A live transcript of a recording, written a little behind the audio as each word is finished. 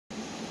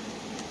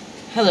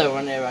Hello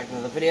everyone, back to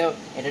another video,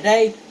 and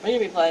today we're going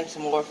to be playing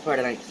some more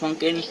Friday Night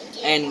Funkin',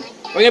 and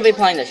we're going to be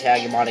playing the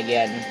Shaggy mod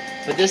again.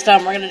 But this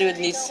time we're going to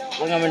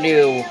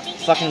do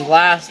fucking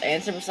Blast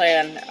and Super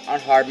Saiyan on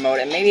hard mode,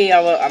 and maybe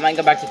I might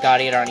go back to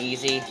Gladiator on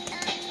easy.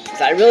 Cause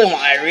I really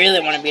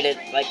want to beat it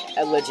like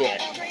legit.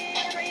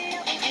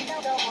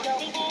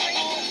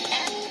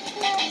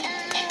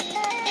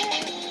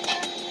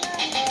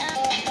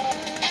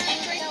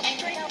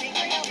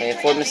 Okay,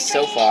 4 misses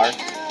so far.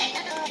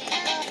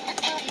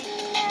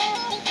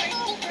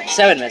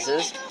 7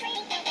 misses.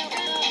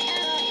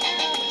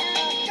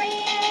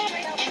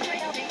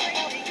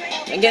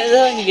 It's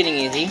getting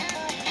easy.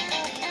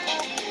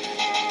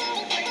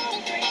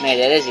 Man,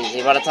 that is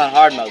easy, but it's on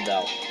hard mode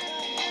though.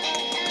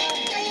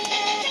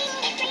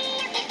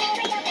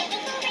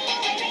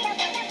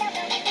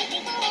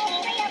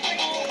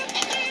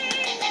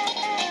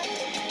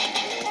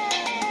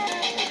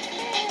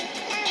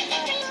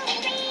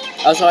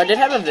 Oh, so I did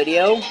have a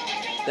video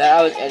that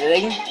I was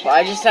editing, but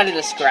I just decided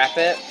to scrap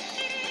it.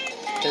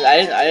 Because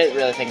I didn't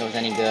really think it was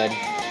any good.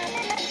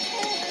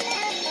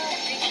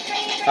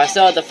 If I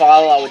still had to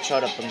follow, I would show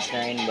it up on the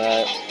screen,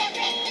 but...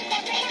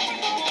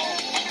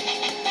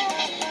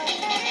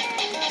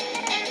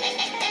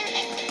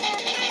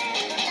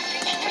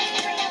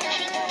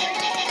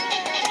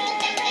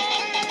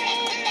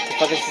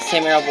 Fuck, it's the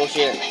same arrow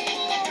bullshit.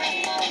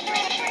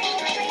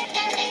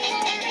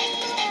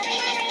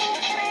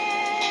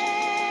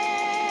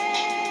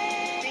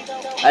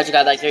 I just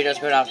got like 3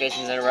 just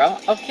notifications in a row.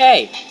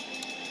 Okay.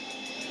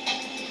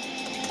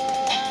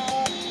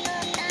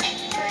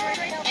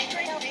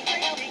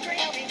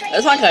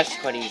 This one's actually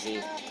quite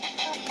easy.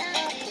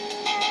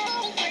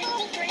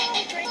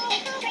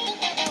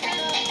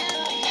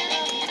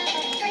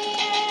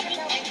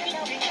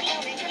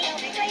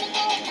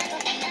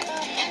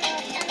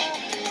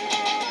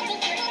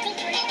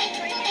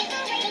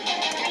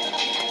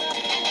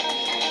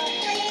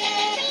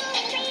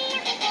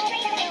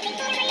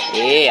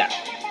 Yeah.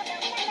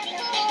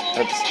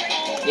 Oops.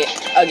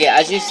 Yeah. Okay,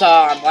 as you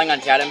saw, I'm playing on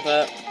chat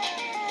input.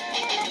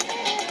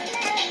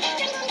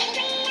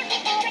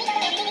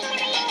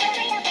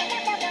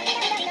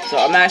 So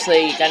I'm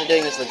actually kind of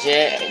doing this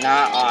legit,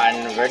 not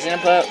on version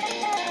input,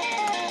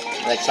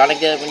 like Sonic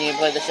did when you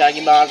played the Shaggy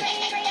mod.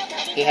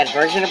 He had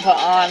version input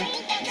on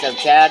instead of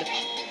Chad.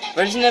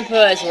 Version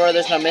input is where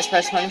there's no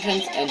mispressed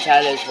punishments, and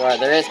Chad is where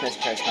there is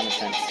mispressed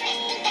punishments.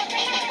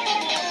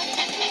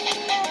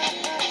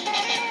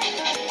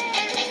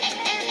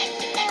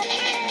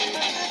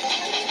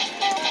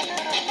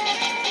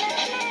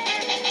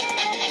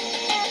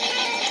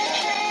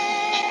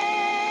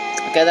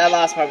 Okay, that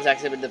last part was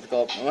actually a bit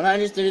difficult.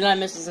 139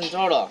 misses in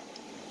total.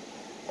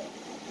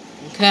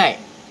 Okay.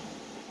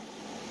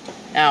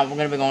 Now, we're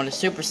gonna be going to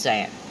Super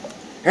Saiyan.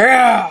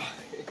 Yeah!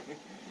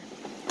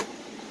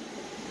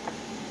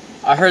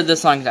 I heard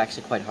this song is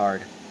actually quite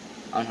hard.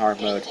 On hard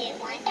mode.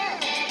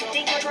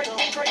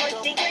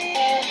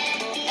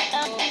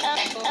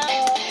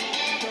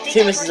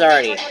 2 misses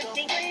already.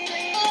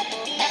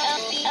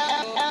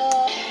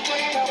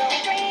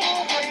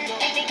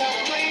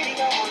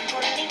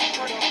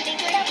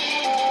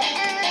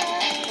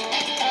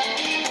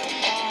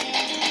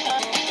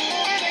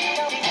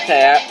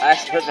 Okay, I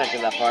actually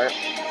perfected that part.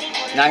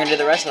 Now I'm gonna do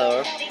the rest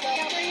of it.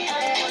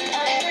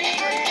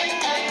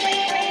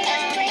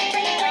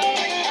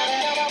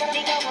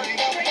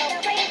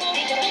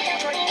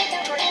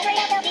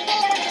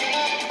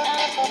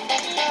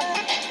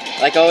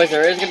 Like always,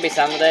 there is gonna be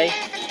sound today.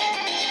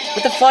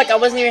 What the fuck? I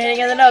wasn't even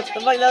hitting the notes.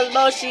 The fuck, that was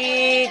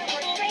bullshit.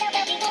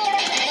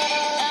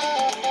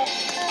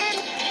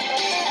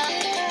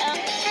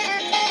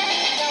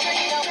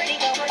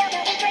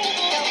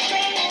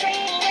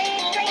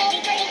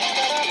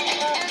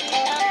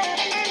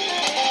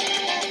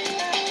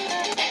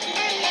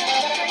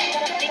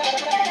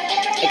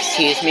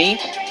 Excuse me?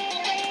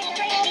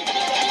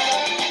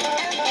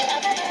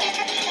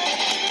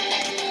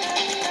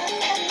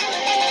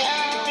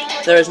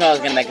 There was no way I was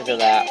gonna make it through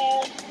that.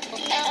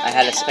 I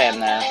had to spam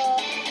there.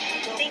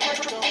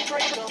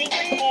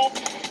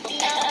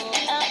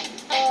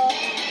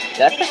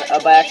 Did I press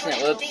up by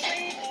accident? Whoops.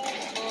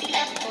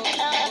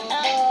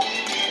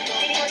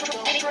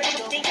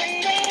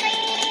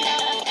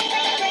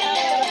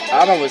 I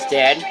almost was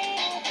dead.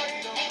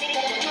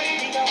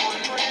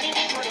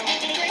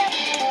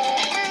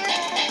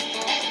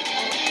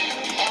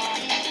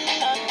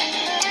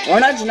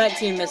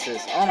 119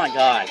 misses. Oh my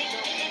god.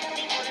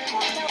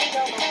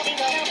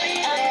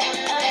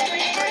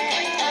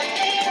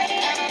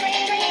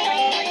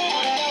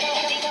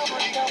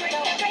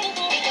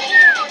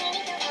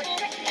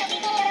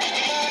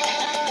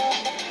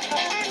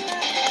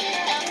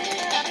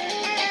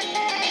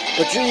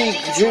 Ka-drink.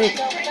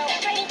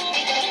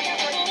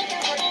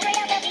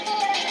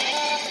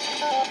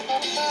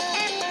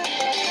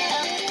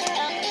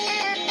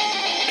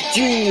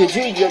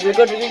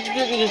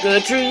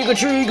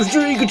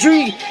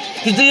 Tree.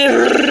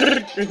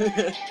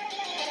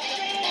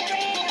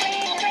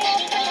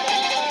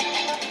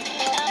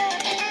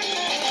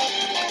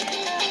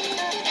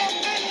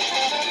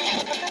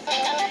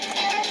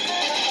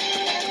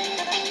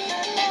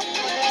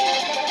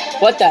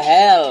 What the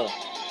hell?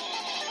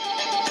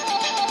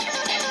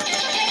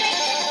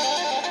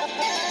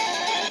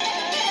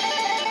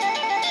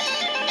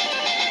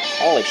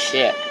 Holy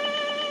shit.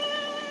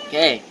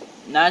 Okay,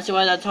 not sure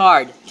why that's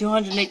hard.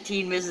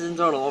 218 misses in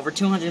total, over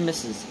 200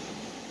 misses.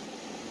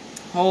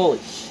 Holy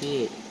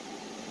shit.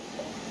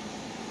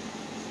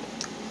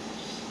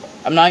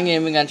 I'm not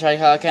even gonna try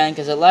how I can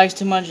because it lags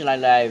too much and I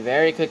die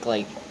very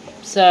quickly.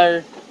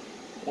 So,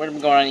 we're gonna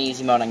go on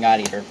easy mode on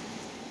God Eater.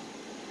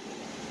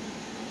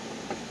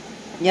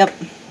 Yep.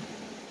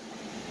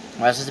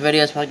 The rest of the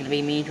video is probably gonna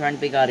be me trying to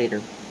be God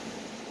Eater.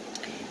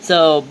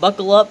 So,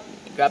 buckle up,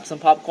 grab some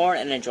popcorn,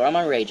 and enjoy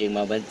my raging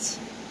moments.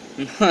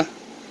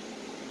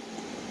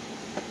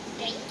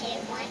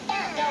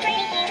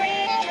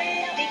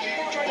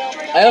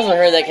 I also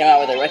heard they came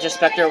out with a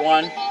Retrospector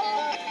one.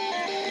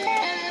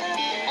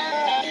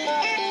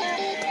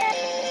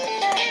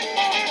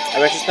 A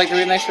Retrospector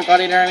remix for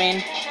God Eater, I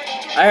mean.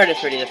 I heard it's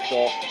pretty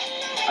difficult.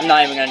 I'm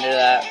not even gonna do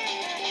that.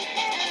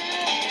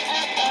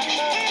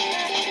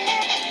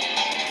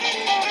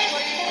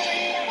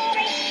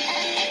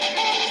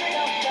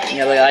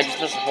 Yeah, look, I just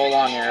missed a whole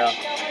long arrow.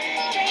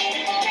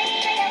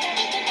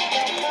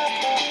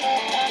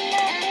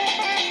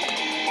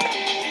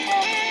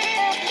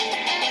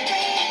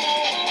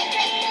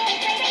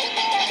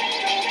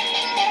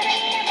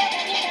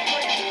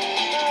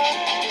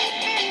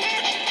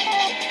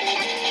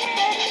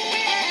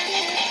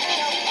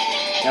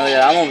 Oh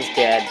yeah, I'm almost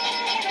dead.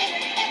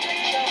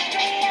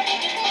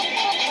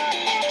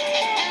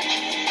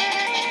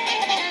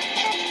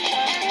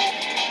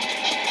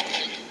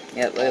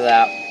 Yep, look at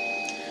that.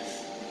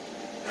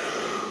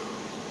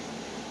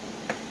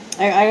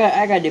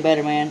 I gotta do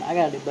better, man. I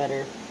gotta do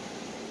better.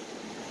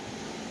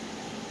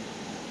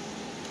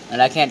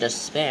 And I can't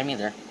just spam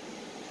either.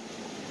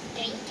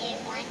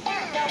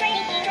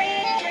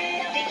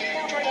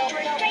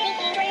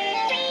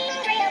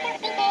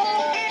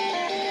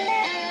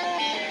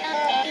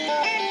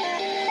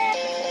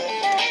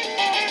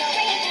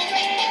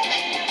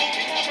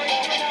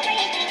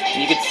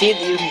 You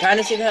can kind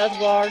of see the health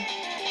bar.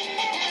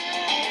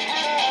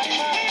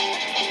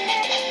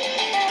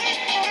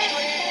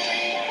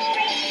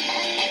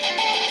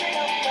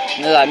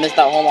 No, I missed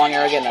that whole long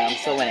arrow again. I'm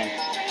still winning.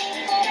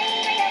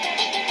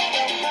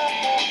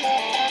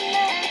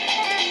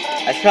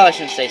 I probably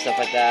shouldn't say stuff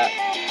like that.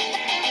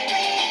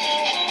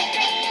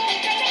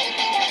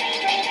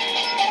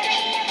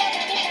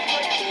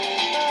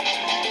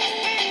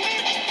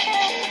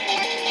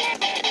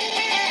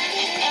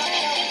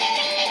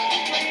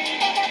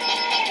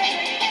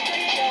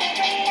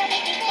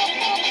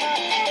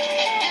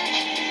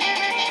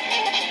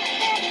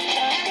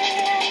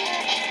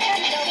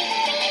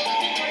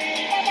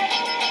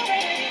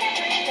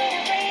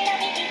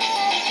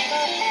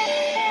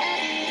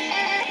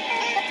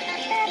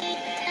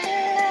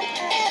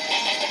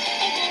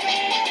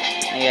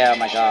 Yeah, oh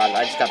my god,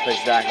 I just got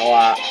pushed back a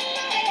lot.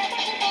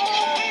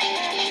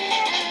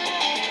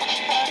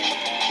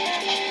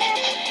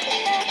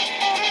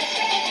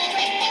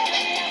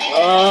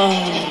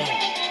 Oh.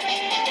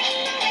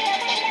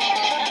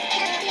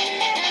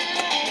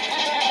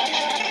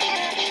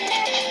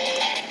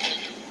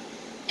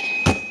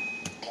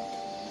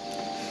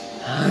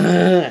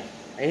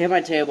 I hit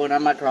my table and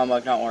I'm my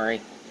Chromebook, don't worry.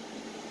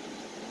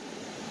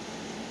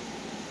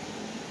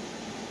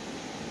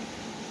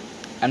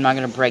 I'm not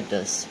gonna break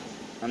this.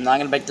 I'm not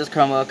gonna break this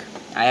Chromebook.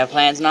 I have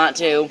plans not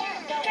to.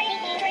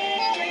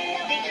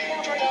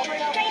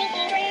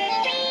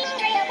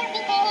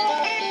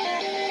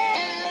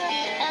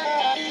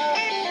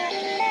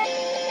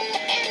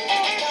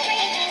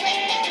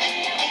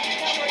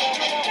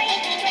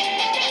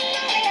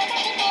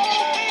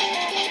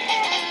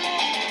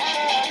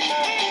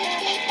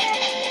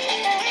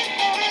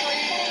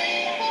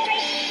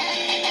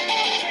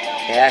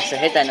 Okay, I actually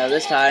hit that note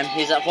this time.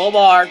 He's at full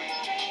bar.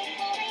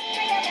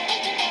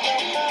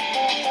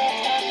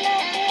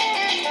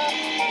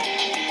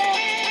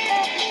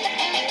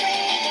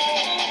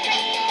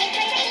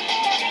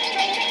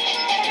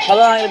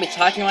 Probably not gonna be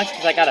talking much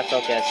because I gotta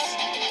focus.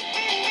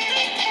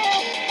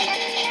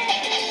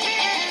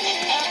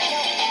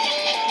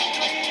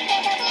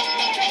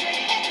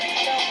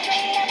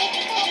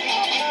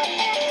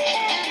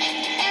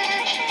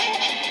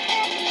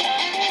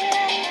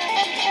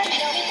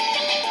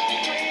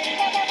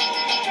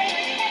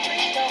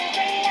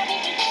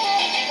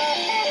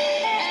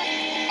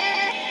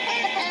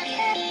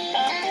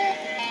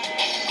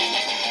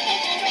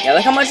 Yeah,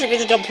 look how much I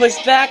just got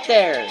pushed back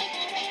there.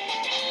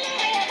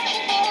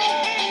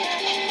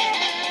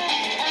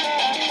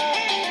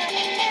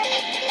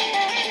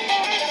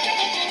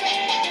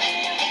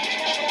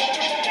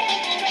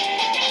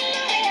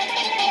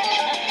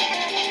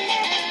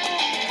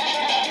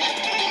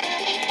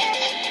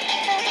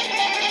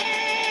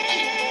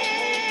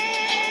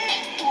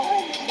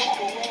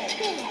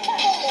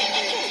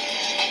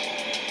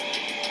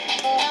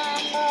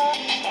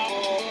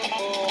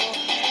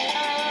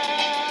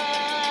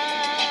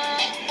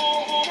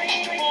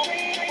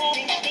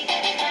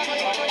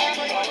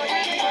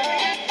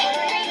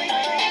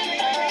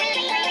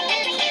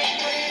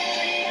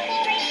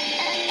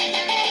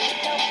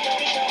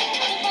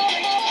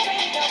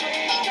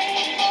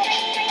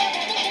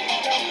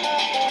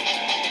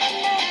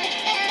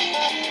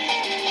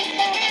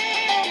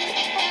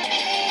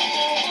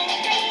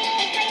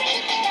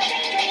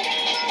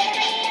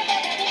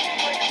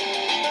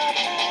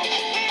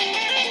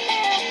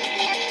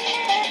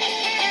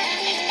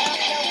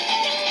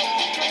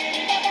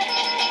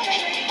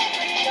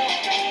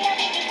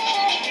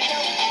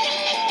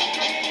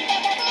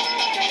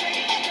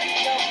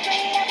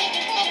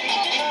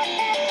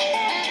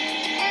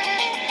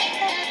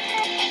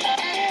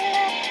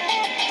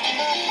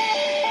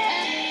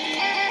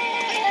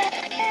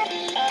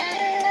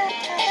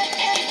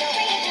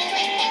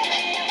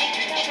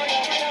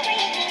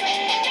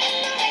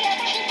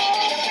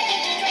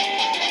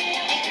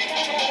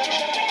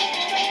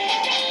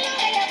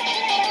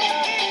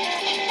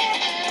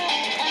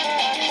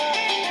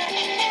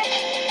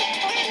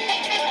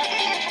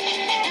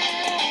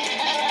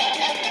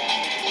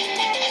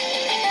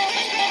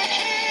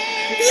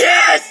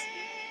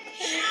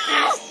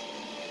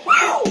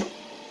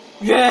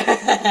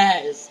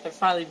 Yes! I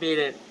finally beat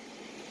it.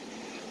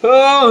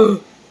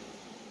 Oh!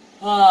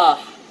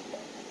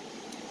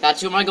 Got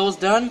 2 of my goals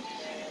done.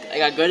 I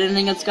got good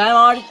ending at Sky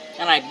Mod,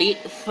 and I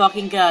beat the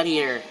fucking god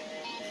here.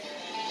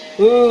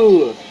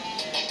 Ooh.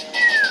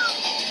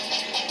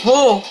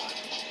 Oh.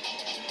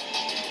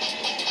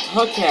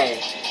 Okay.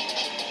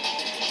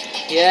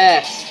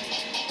 Yes.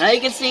 Now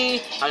you can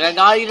see I got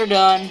God Eater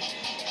done.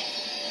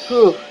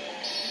 Whew.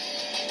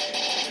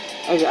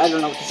 I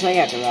don't know what to say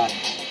after that.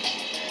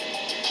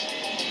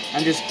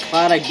 I'm just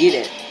glad I did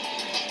it.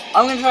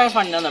 I'm gonna try to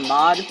find another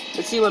mod.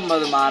 Let's see what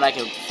other mod I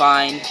can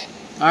find.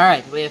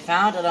 Alright, we have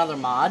found another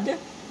mod. A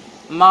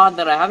mod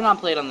that I have not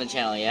played on the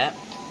channel yet.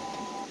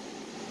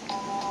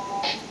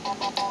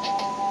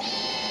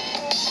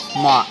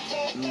 Mott?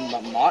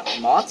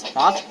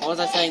 What was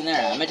I saying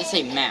there? I meant to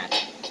say Matt.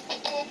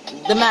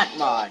 The Matt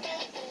mod.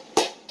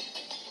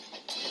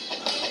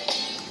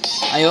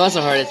 I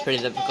also heard it's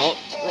pretty difficult.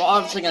 We're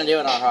obviously gonna do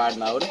it on hard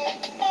mode.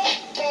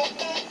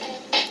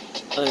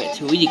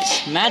 2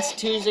 weeks. Matt's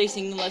Tuesday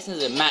singing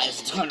lessons, and Matt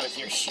is done with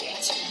your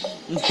shit.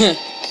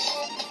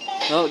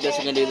 So, guess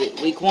we're gonna do the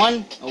week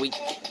 1, or week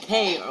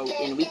K, or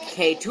in week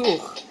K2.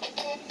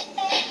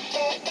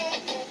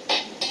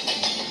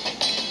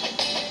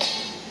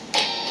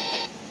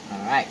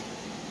 Alright.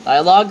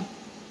 Dialogue?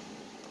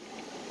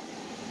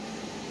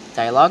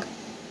 Dialogue?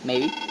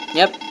 Maybe.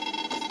 Yep.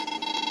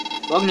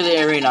 Welcome to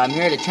the arena. I'm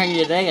here to train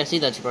you today. I see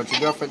that you brought your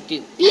girlfriend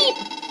too. Beep!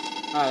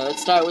 Alright,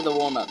 let's start with a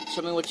warm-up.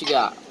 Show me what you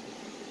got.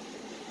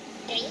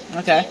 3,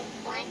 Okay. 2,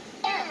 1,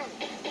 go!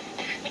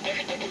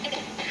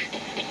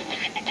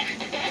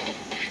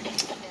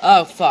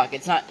 Oh, fuck.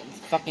 It's not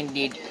fucking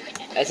indeed.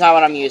 It's not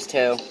what I'm used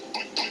to.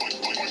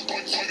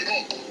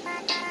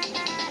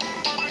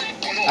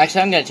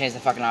 Actually, I'm gonna change the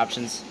fucking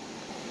options.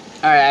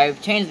 Alright,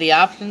 I've changed the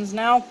options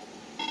now.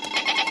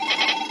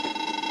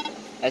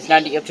 It's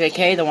not the up to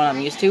AK, the one I'm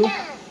used to.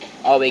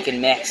 Oh, we can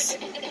mix.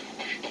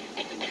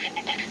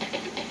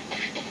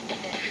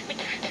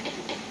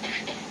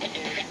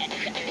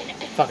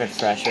 Fucking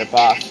fresh rip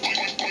off.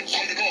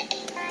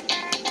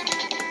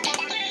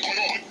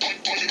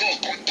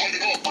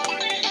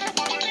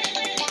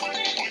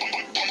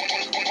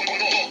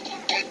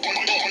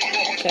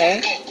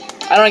 Okay.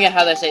 I don't get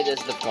how they say this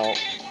is difficult.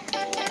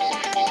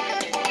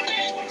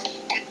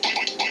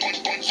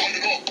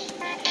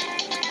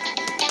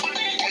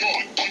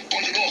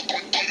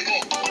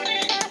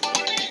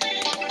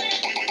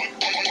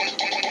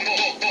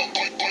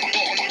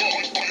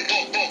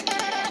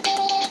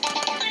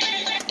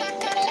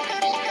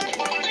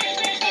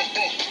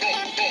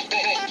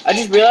 I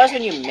just realized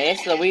when you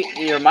miss,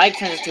 your mic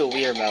turns into a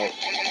weird mode.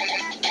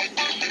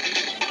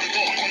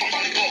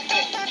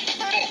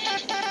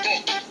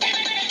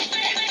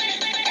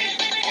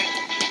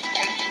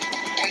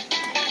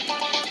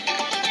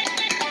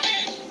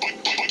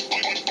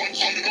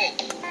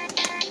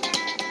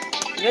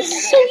 This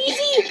is so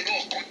easy!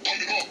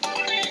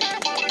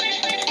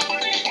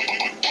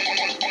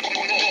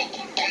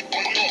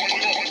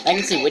 I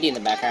can see Woody in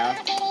the background.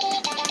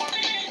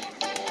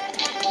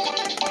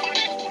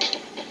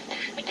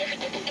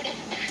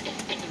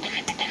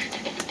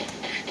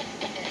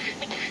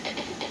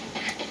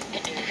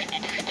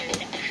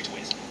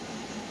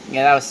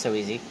 Yeah, that was so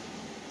easy.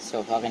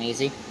 So fucking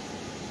easy.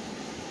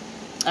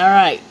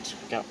 Alright.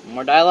 Got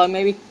more dialogue,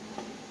 maybe?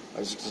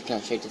 Or is it just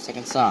gonna shake the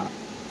second song?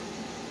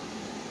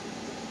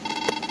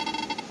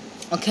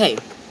 Okay.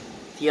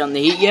 Feeling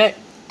the heat yet?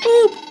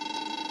 Boop!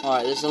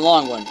 Alright, this is a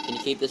long one. Can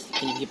you keep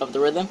up the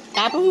rhythm?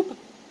 Ah, boop!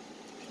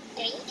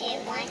 3, 2,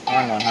 1,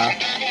 Long one, huh?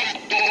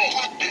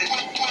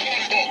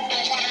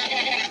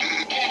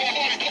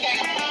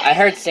 I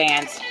heard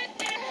Sans.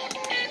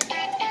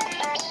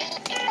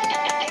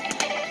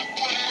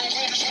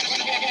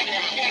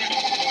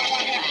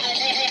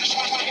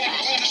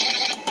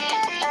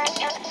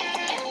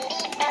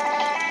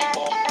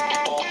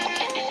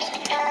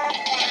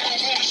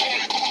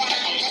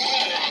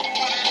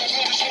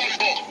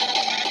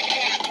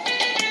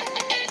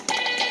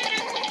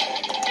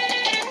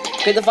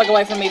 Get the fuck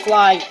away from me,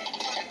 fly!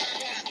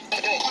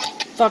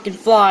 Fucking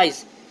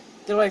flies!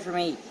 Get away from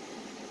me!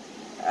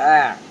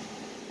 Ah.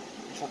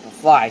 Fucking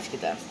flies, get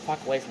that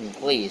fuck away from me,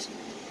 please.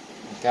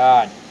 Oh my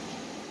god.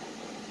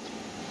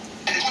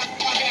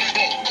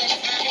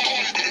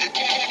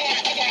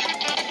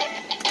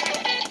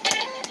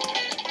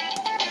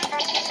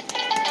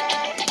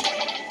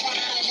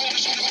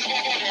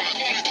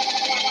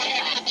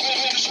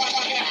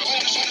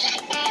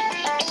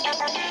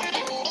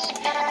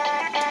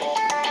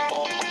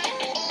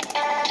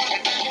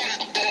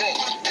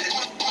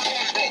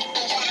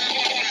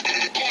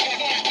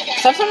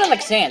 Stop sounding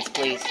like Sans,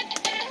 please.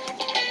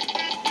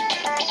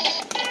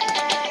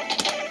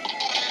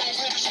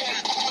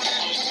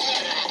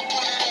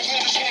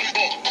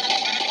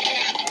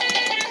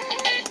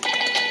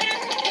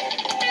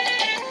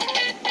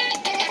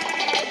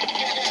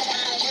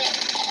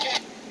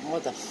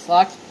 What the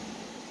fuck?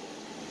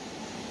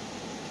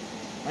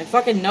 My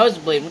fucking nose is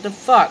bleeding. What the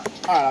fuck?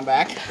 Alright, I'm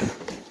back.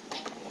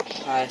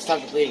 I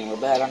stopped bleeding a little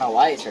bit. I don't know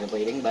why it started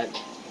bleeding, but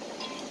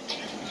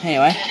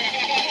Anyway.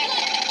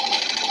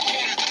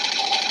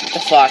 What the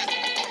fuck?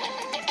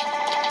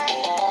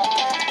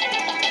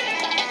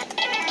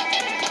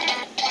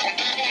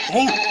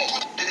 Damn.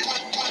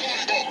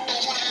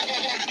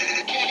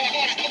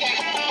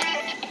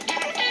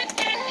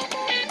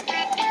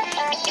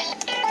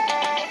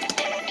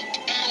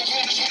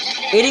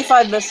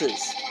 $85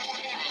 misses.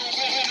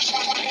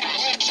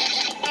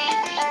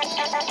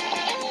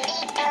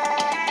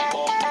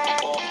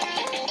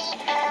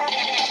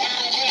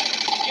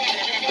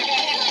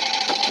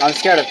 I'm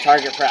scared of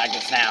target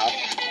practice now.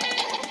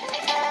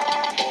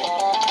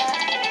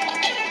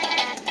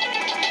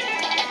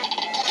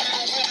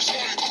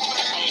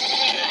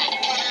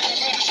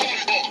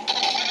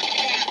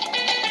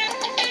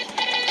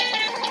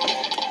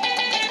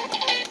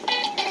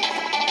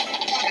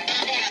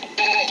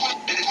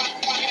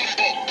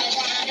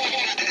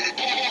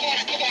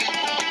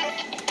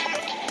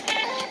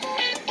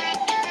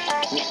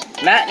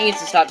 Matt needs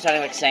to stop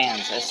sounding like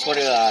Sans, I swear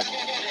to God.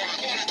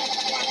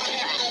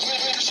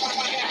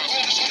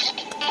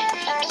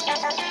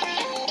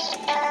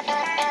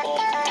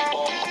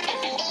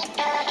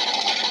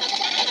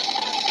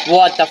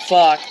 What the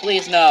fuck?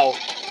 Please no.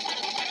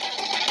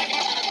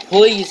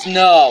 Please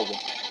no.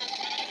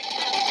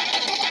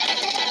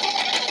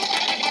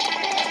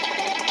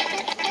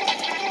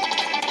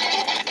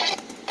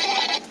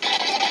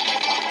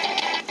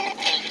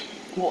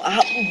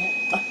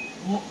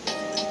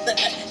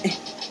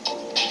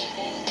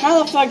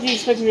 How the fuck do you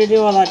expect me to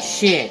do all that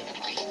shit?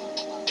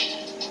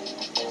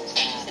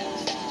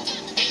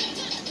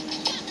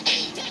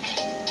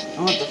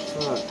 What the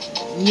fuck?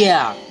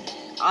 Yeah.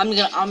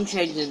 I'm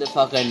changing the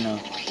fucking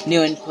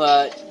new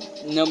input,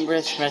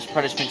 numerous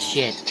punishment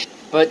shit.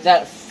 But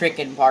that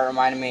freaking part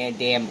reminded me of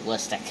damn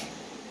ballistic.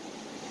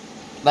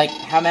 Like,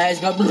 how Matt is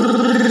going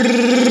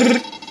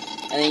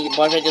and then your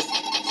boyfriend just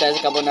says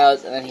a couple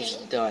notes and then he's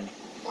done.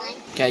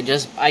 Okay,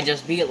 I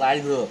just beat it,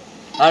 light it up.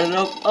 Light it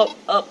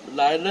up,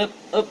 light it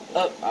up,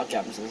 up. Okay,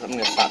 I'm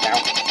gonna stop now.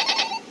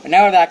 But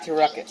now we're back to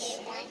Ruckus.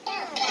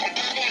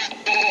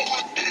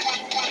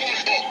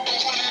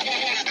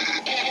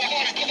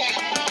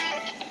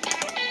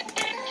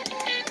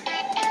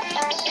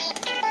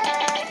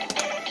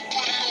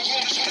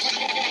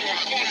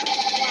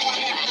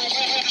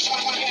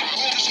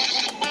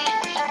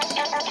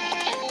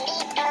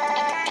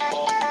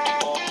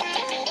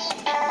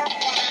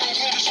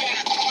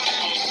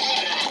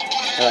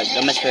 Like,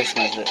 don't miss first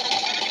one, it.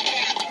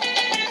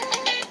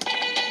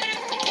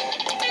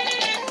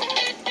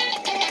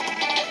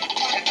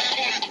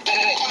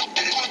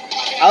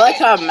 I like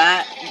how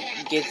Matt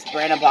gets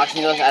random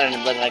boxing moves out of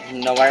like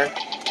nowhere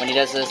when he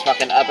does this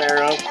fucking up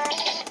arrow.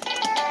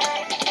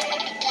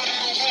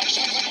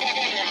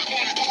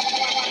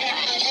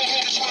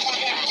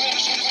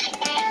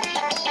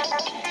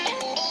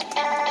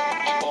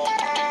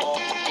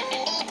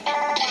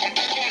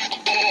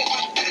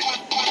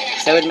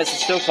 So it misses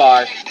so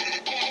far.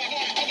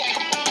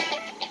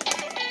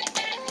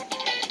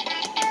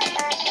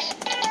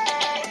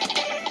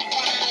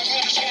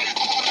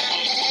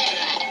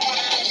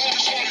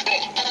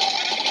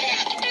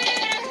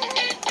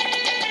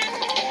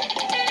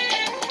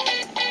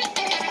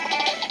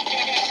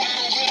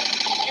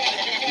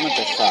 What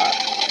the fuck?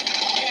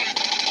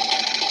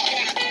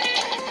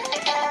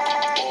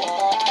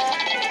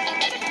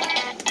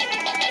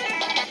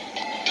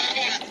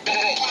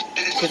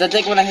 Because I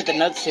think when I hit the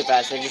notes too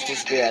fast, they just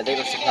disappear. I think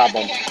that's the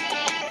problem.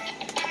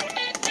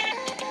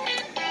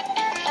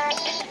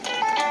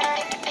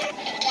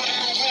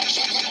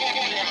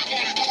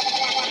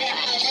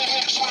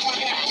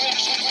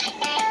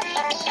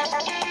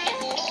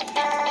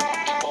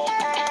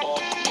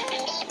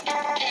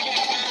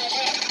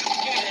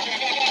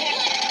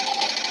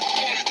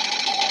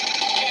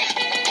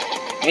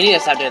 You need to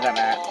stop doing that,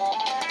 Matt.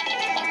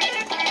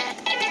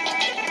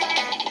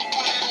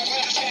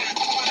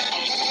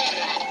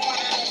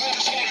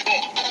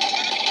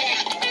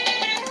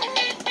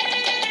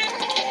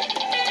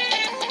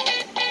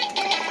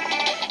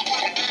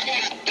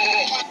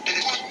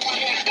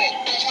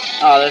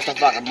 Oh, there's the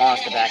fucking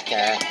monster back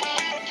there.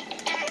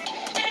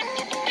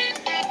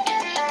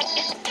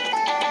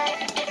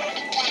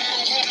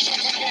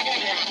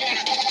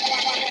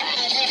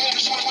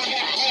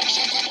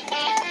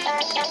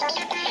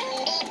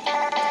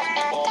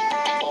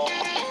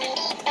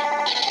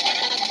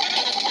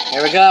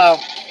 Here we go.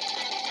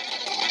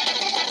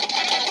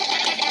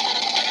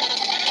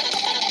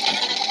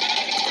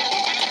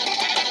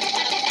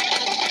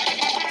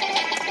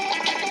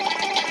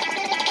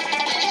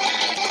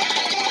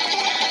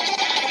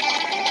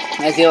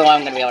 That's the only way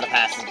I'm gonna be able to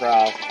pass this,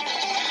 bro.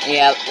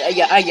 Yeah,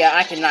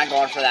 I cannot go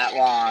on for that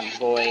long,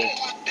 boy.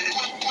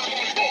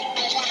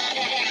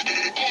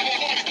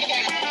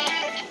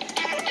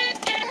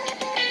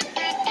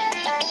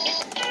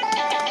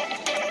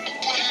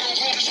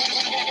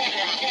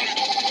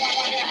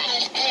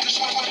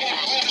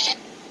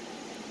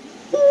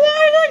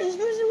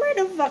 Where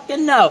the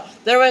fucking no?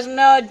 There was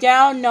no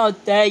down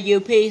note there, you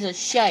piece of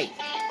shit.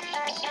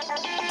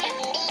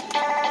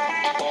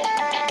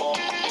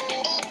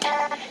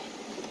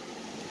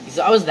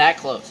 I was that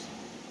close.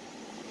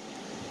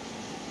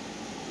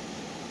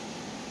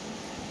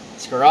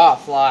 Screw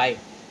off, fly.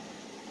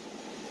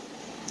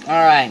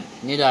 Alright,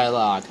 new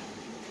dialogue.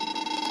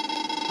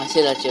 I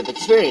say that you have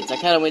experience. I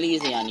kind of went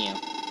easy on you.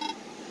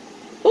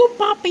 Boop,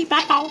 boppy,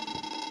 bow.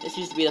 This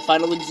used to be the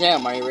final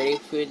exam. Are you ready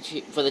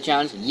for the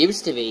challenge?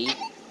 Used to be.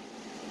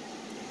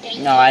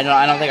 No, I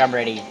don't think I'm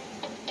ready.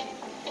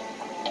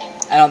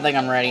 I don't think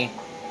I'm ready.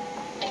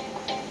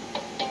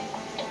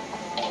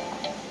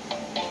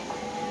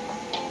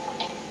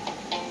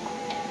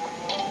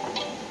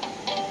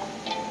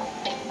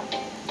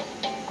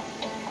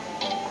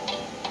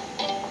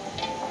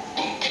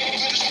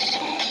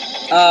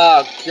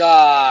 Oh,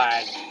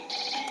 God.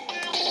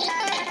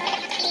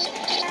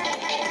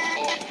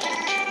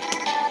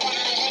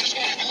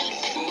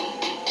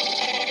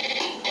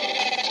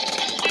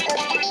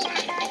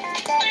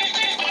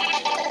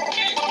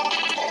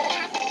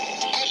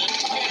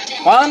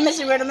 Well, I'm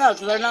missing random notes,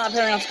 so they're not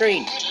appearing on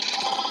screen.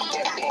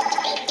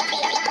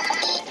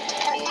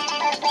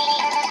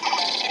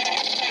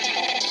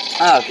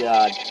 Oh,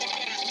 God.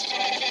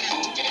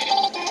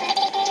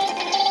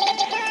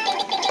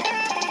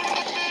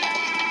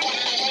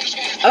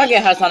 I don't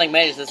get how Sonic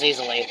manages this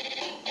easily.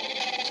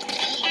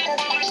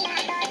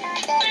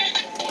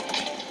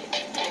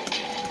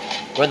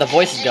 Where'd the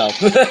voices go?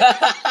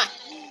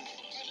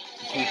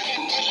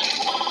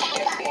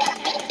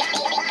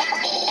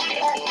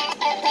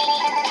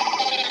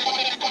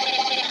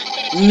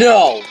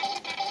 No!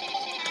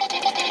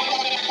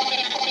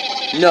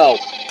 No.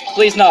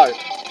 Please no.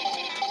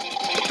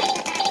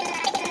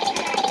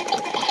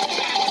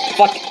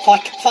 Fuck,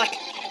 fuck, fuck.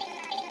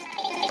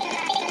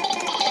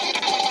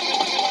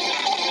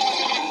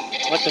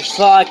 What the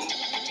fuck?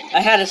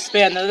 I had a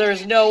spin.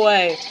 There's no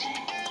way.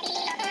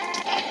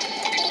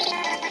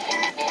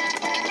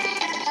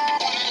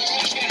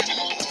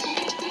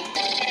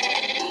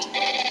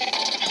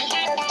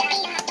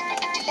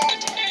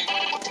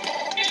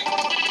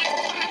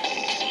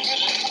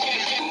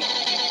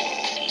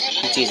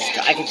 Jesus,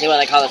 I can see why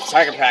they call it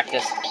target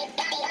practice.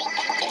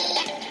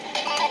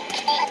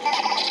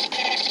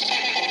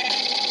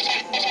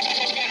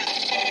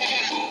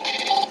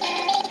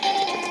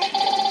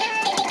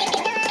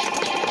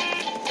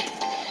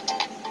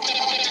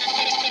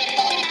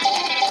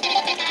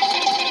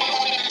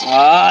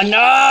 Oh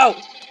no!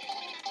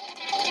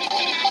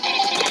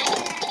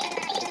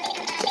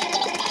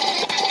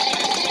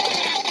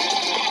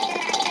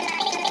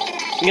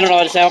 You don't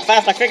know how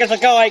fast my fingers are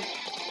going.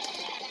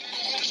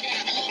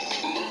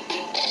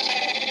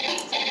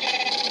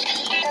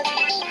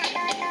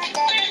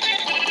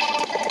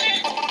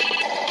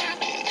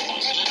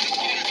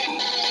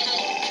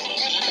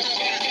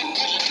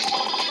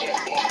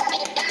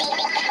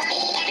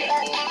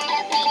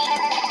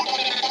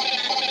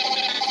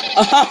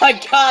 Oh my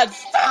God!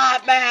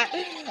 Stop, Matt!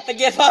 I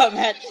give up,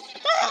 Matt.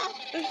 Stop!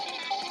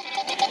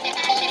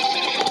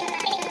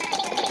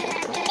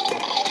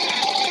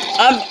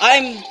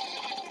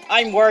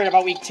 I'm worried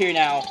about week 2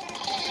 now.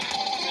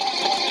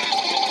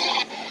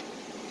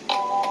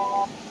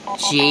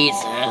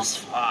 Jesus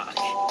fuck.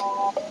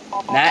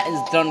 Matt is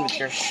done with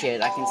your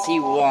shit. I can see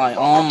why.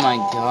 Oh my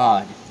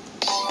God.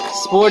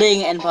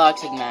 Sporting and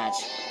boxing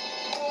match.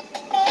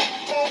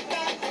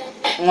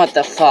 What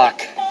the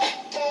fuck?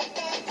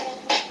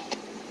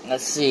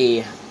 Let's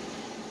see.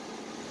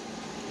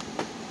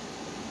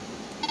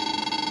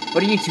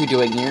 What are you two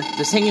doing here?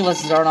 The singing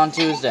lessons aren't on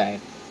Tuesday.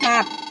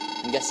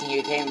 I'm guessing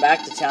you came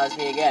back to challenge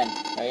me again.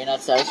 Are you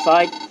not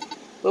satisfied?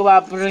 I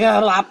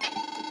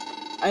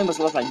almost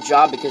lost my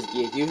job because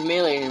you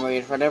humiliated me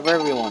in front of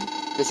everyone.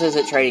 This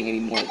isn't training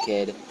anymore,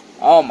 kid.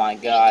 Oh my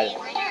God.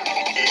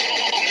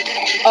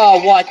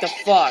 Oh, what the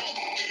fuck?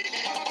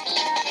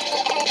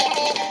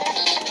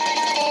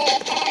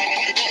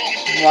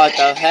 What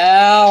the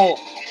hell?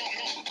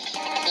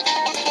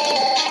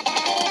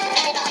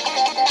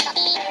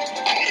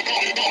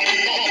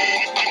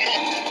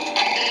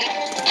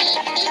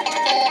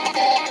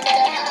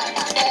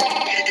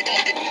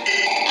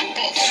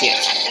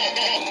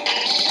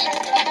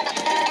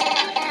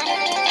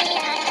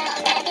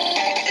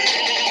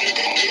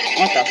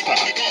 What the fuck?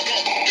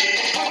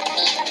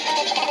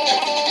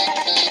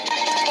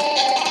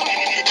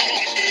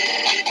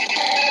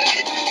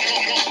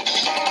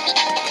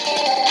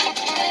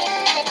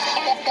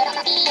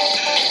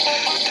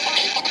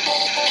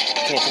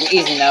 Okay, some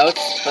easy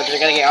notes, but they're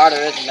gonna get harder,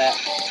 isn't it?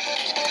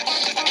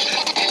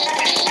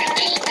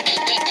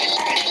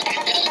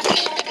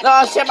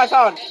 Oh shit, my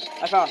phone!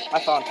 My phone, my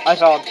phone, my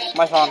phone,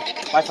 my phone,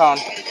 my phone,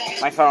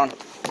 my phone.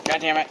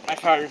 God damn it, my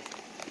phone.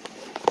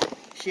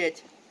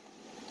 Shit.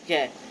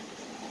 Okay.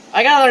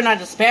 I gotta learn not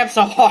to spam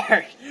so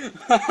hard.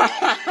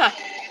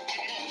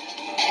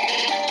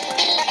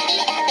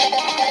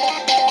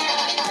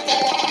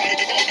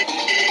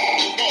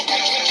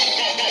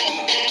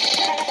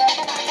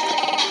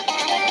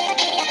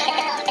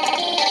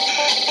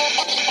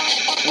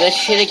 This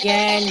shit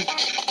again.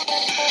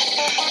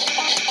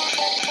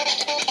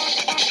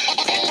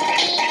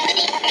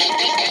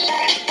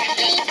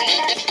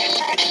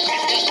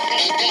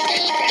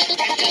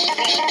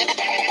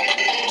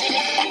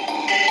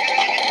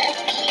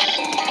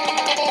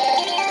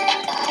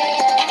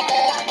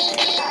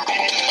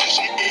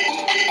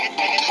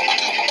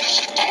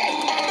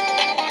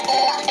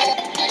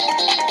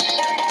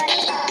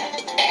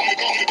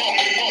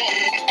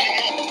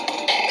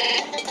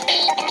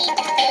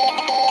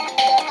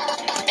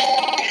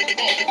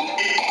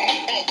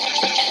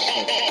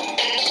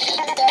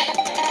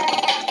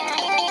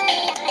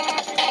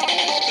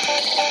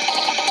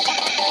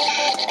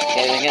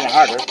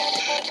 harder.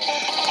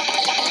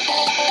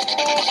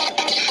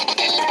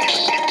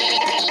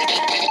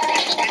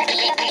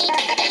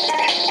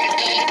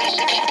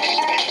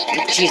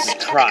 Jesus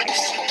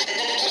Christ.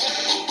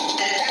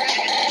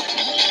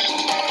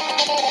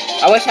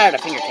 I wish I had a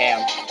finger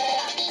cam.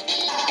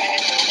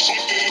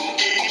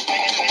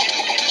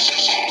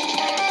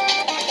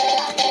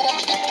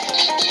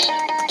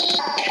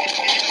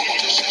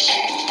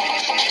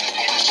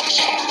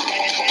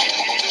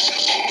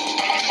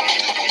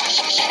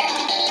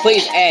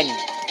 Please end.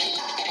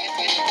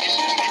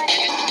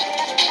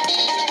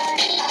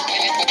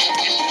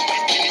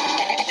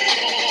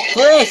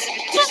 Please,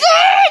 just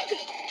end!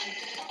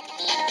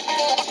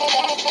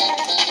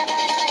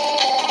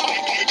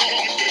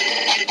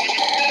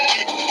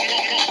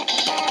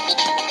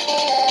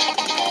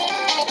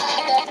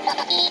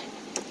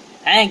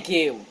 Thank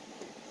you.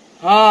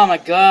 Oh my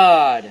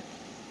god.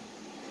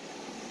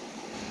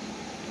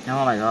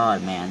 Oh my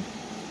god, man.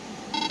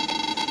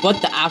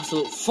 What the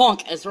absolute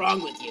funk is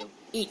wrong with you?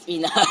 Eat me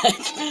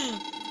nuts.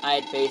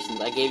 I had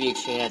patience. I gave you a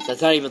chance.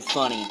 That's not even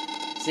funny.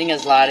 Sing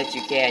as loud as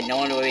you can. No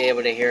one will be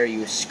able to hear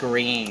you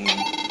scream.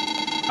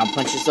 I'll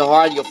punch you so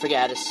hard you'll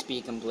forget how to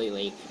speak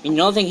completely. I mean,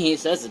 the only thing he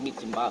says is beep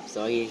and bop,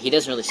 so he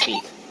doesn't really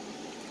speak.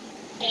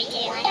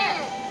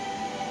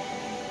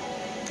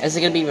 Is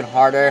it gonna be even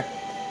harder?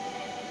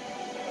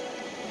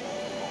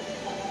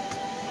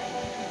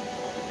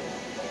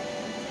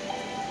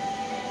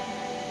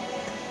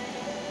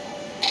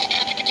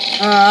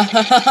 Oh,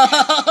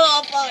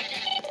 fuck.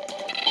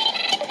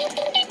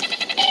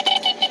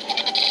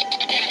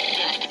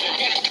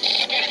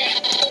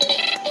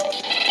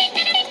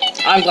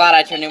 I'm glad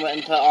I turned the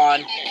input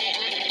on.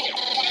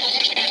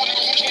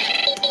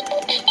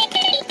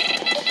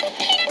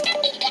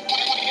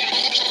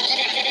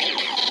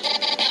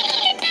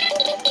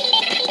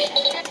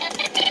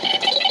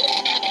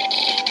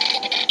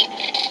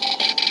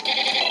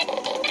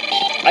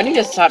 I need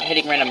to stop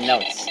hitting random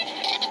notes.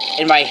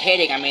 And by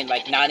hitting, I mean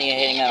like not even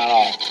hitting it at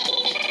all.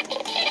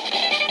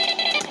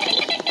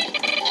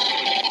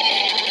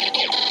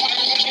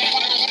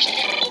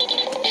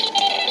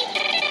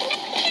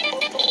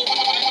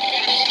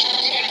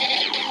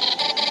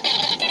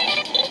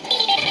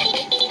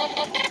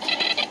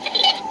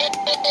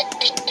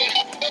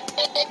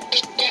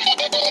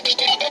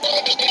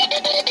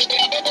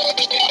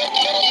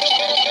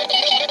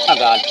 Oh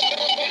god.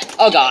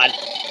 Oh god.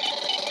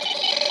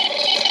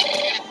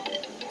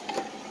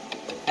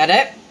 That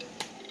it?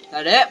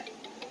 That it?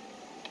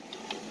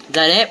 Is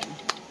that it?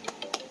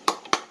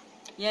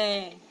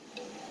 Yay.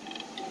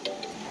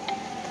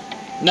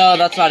 No,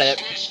 that's not it.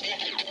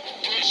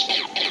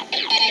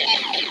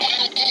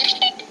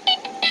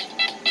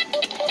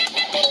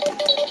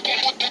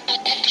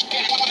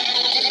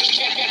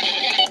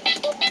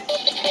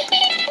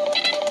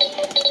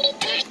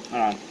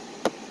 Hold on.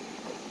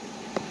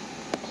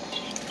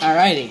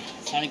 Alrighty,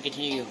 it's time to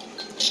continue.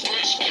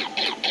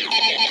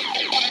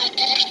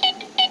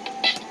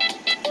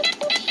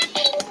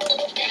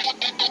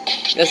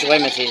 This is way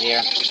much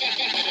easier.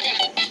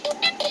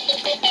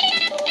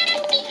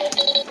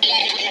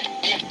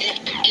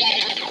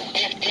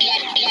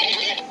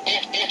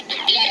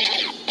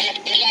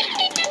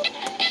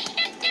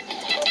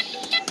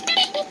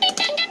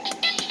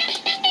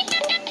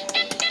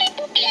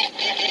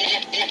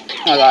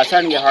 Oh god, it's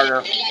starting to get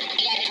harder.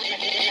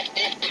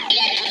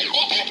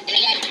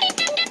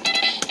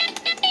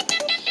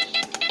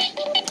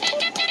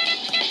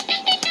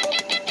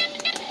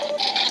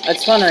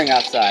 It's thundering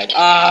outside.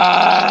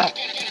 Ah!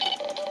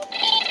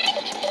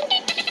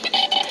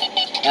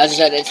 As I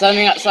said, it's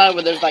thundering outside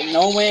where there's like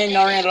no wind,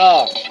 no rain at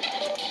all.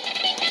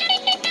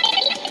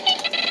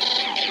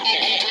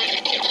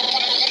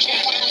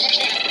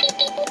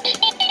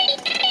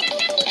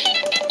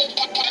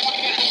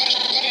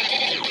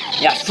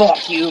 Yeah,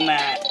 fuck you,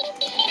 Matt.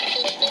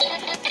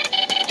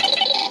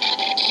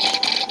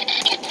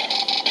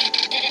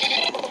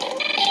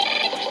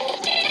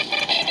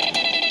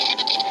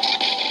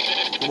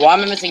 Why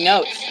am I missing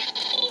notes?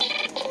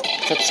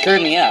 That's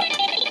screwing me up.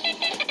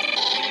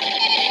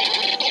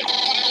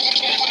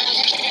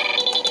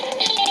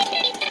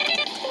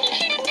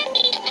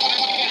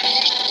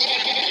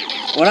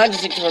 We're not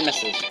just for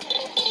misses.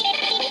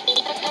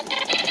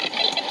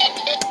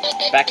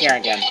 Back here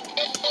again.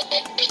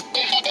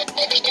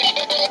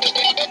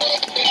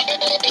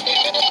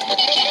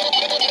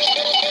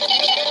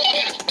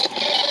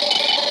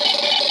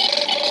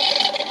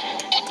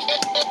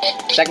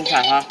 Second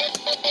time, huh?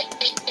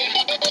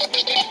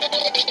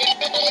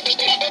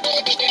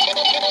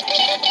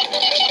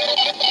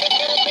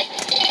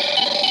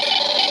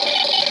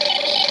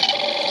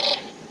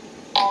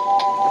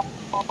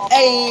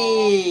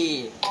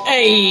 Hey!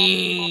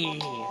 Hey!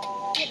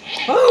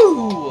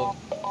 Woo!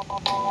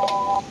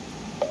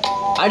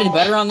 I did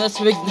better on this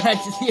week than I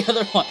did the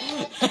other one.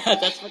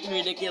 That's fucking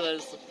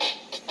ridiculous.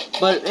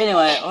 But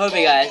anyway, I hope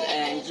you guys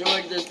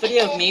enjoyed this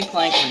video of me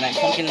playing Fortnite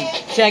Pumpkin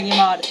Shaggy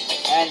mod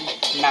and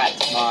Matt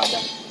mod.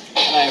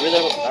 And I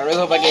really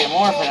hope I get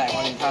more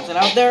Fortnite content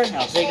out there. And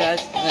I'll see you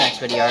guys in the next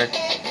video.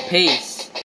 Peace.